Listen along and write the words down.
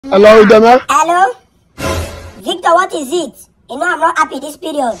Hello, Dema. Hello? Victor, what is it? You know I'm not happy this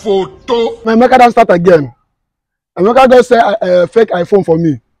period. Photo. My maker don't start again. My maker just say a fake iPhone for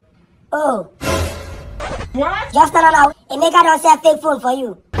me. Oh. What? Just now, Emeka don't say fake phone for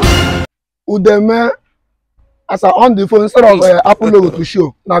you. Udeme, as I on the phone instead of Apple logo to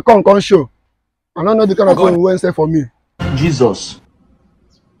show, now come show. I don't know the kind of phone you say for me. Jesus.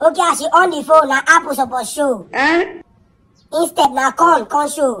 Okay, as you on the phone, now Apple supposed show. Instead, now come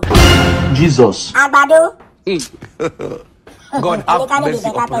show. Jesus. Agbado. God have mercy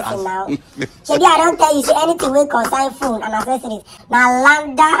upon us. Shady, I don't tell you say anything we concern phone and accessories. Now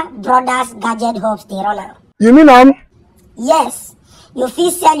Landa Brothers Gadget Hubs they run out. You mean Yes. You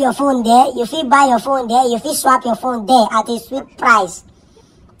fit sell your phone there, you fit buy your phone there, you fit swap your phone there at a sweet price.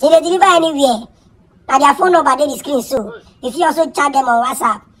 They deliver anywhere. Now their phone number dey the screen so. If you also chat them on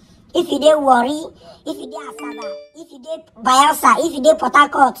WhatsApp. If you dey worry, if you dey Asaba, if you dey Bayelsa, if you dey Port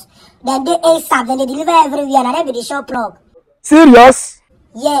Harcourt, then they ASAP, then they deliver everywhere and then be the shop plug. serious?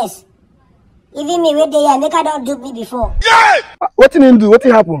 Yes. Even me wait there, make I don't dupe me before. Yeah! What did he do? What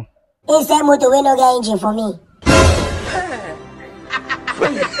did happen? He say motor wey no get engine for me.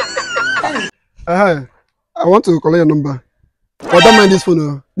 I want to collect your number. But don't mind this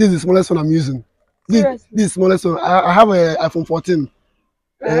phone. This is the smallest phone I'm using. This is the smallest phone. I have an iPhone 14.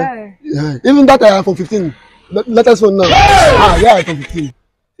 Yeah. Even that iPhone 15. Latest phone now. Yeah, iPhone 15.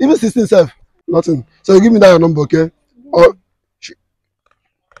 Even 16 self. Nothing. So you give me that your number, okay? Or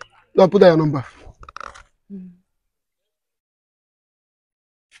no, put that your number.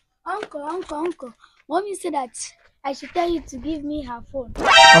 Uncle. Mommy said that I should tell you to give me her phone.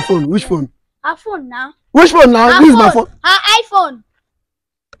 Her phone? Which phone? Her phone now. Which phone now? This is my phone. Her iPhone.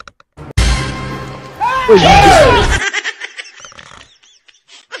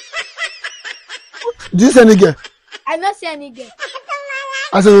 Do you see any girl? I don't see any girl.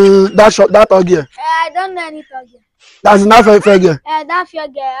 As in that shot, that girl. I don't know any girl. That's not fair girl. That fair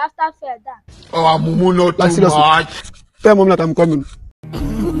girl, after fair that. Oh, Mumu, not like, too much. Fair mom that I'm coming.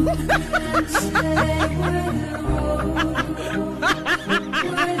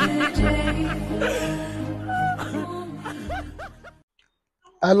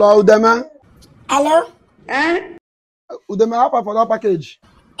 Hello, Udeme. Hello? Udeme, how far for that package?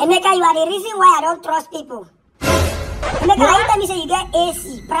 Emeka, you are the reason why I don't trust people. Emeka, you tell me say you get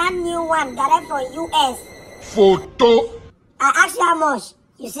AC, brand new one, direct from US. Photo. I asked you how much.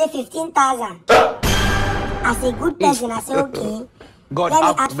 You say 15,000. As a good person, I say okay. God Let me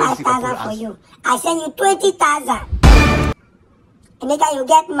have add mercy 5,000 upon for us. you. I send you 20,000. Emeka, you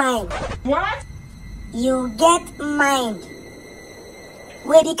get mine. What? You get mine.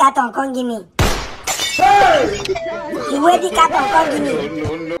 Where the carton come give me? You where the carton come give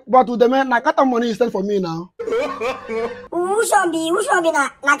me? But Udeme, na cut money you send for me now. Who should be na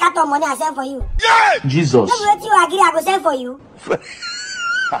carton money I send for you? Yeah! Jesus. No, wait you agree I go send for you.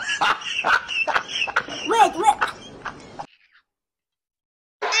 Wait.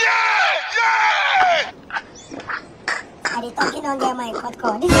 Yeah! Are they talking on their mind cut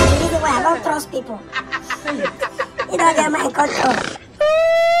call? This is the reason why I don't trust people. You don't get my cut call.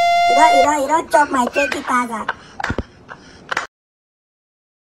 You don't chop my 20,000.